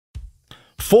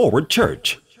Forward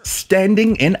Church,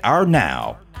 standing in our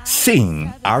now,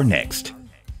 seeing our next.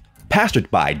 Pastored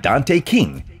by Dante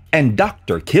King and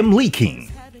Dr. Kim Lee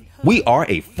King, we are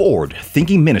a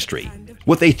forward-thinking ministry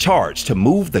with a charge to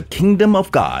move the kingdom of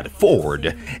God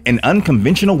forward in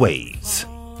unconventional ways.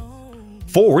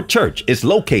 Forward Church is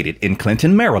located in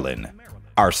Clinton, Maryland.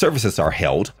 Our services are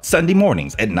held Sunday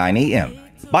mornings at 9 a.m.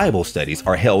 Bible studies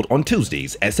are held on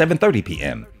Tuesdays at 7:30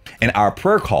 p.m. and our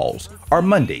prayer calls are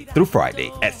Monday through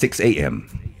Friday at 6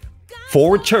 a.m.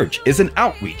 Forward Church is an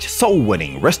outreach,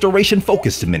 soul-winning,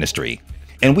 restoration-focused ministry,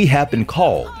 and we have been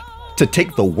called to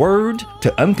take the word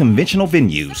to unconventional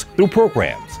venues through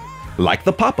programs like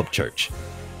the Pop-Up Church,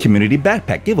 community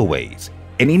backpack giveaways,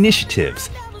 and initiatives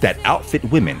that outfit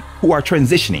women who are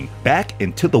transitioning back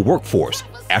into the workforce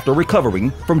after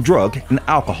recovering from drug and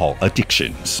alcohol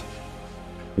addictions.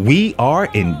 We are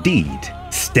indeed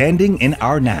standing in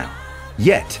our now,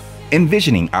 yet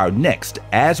envisioning our next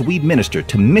as we minister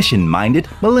to mission-minded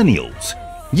millennials,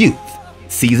 youth,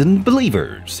 seasoned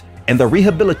believers, and the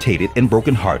rehabilitated and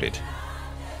brokenhearted.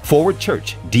 Forward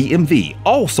Church DMV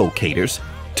also caters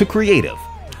to creative,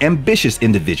 ambitious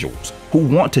individuals who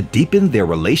want to deepen their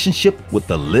relationship with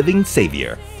the living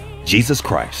Savior, Jesus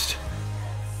Christ.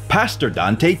 Pastor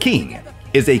Dante King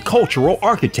is a cultural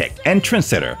architect and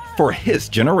trendsetter for his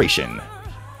generation.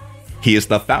 He is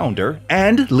the founder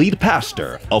and lead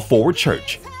pastor of Forward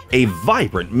Church, a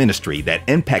vibrant ministry that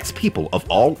impacts people of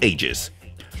all ages,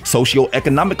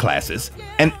 socioeconomic classes,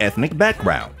 and ethnic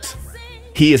backgrounds.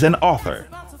 He is an author,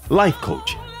 life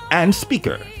coach, and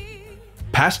speaker.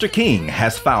 Pastor King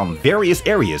has found various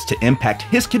areas to impact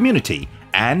his community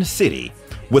and city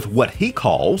with what he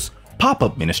calls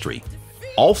pop-up ministry,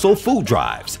 also food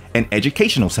drives and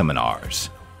educational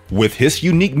seminars. With his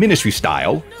unique ministry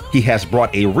style, he has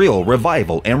brought a real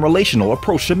revival and relational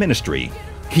approach to ministry.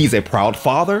 He's a proud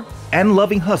father and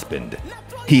loving husband.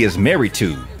 He is married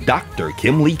to Dr.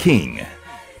 Kim Lee King.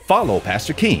 Follow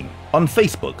Pastor King on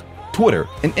Facebook, Twitter,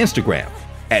 and Instagram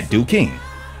at DoKing.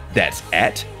 That's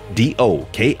at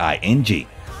DOKING.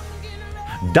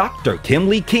 Dr. Kim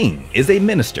Lee King is a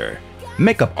minister,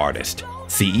 makeup artist,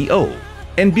 CEO,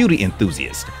 and beauty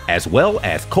enthusiast, as well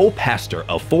as co-pastor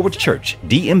of Forward Church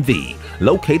DMV,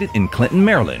 located in Clinton,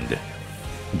 Maryland.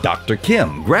 Dr.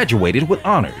 Kim graduated with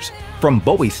honors from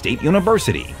Bowie State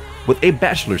University with a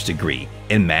bachelor's degree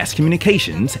in mass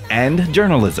communications and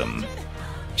journalism.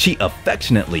 She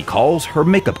affectionately calls her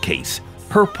makeup case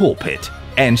her pulpit,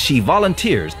 and she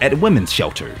volunteers at women's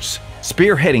shelters,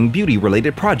 spearheading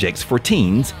beauty-related projects for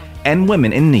teens and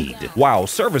women in need, while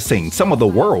servicing some of the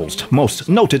world's most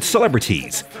noted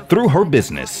celebrities through her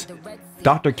business.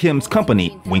 Dr. Kim's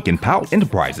company, Wink and Pout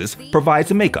Enterprises,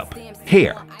 provides makeup,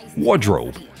 hair,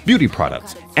 wardrobe, beauty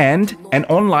products, and an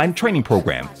online training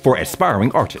program for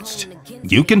aspiring artists.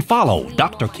 You can follow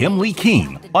Dr. Kim Lee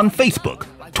King on Facebook,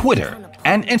 Twitter,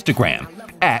 and Instagram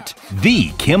at The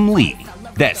Kim Lee.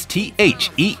 That's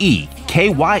TheeKymlee.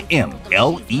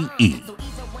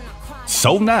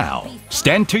 So now,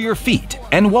 stand to your feet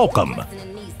and welcome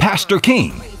Pastor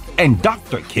King and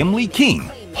Dr. Kim Lee King,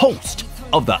 host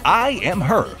of the I Am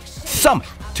Her Summit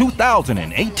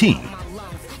 2018.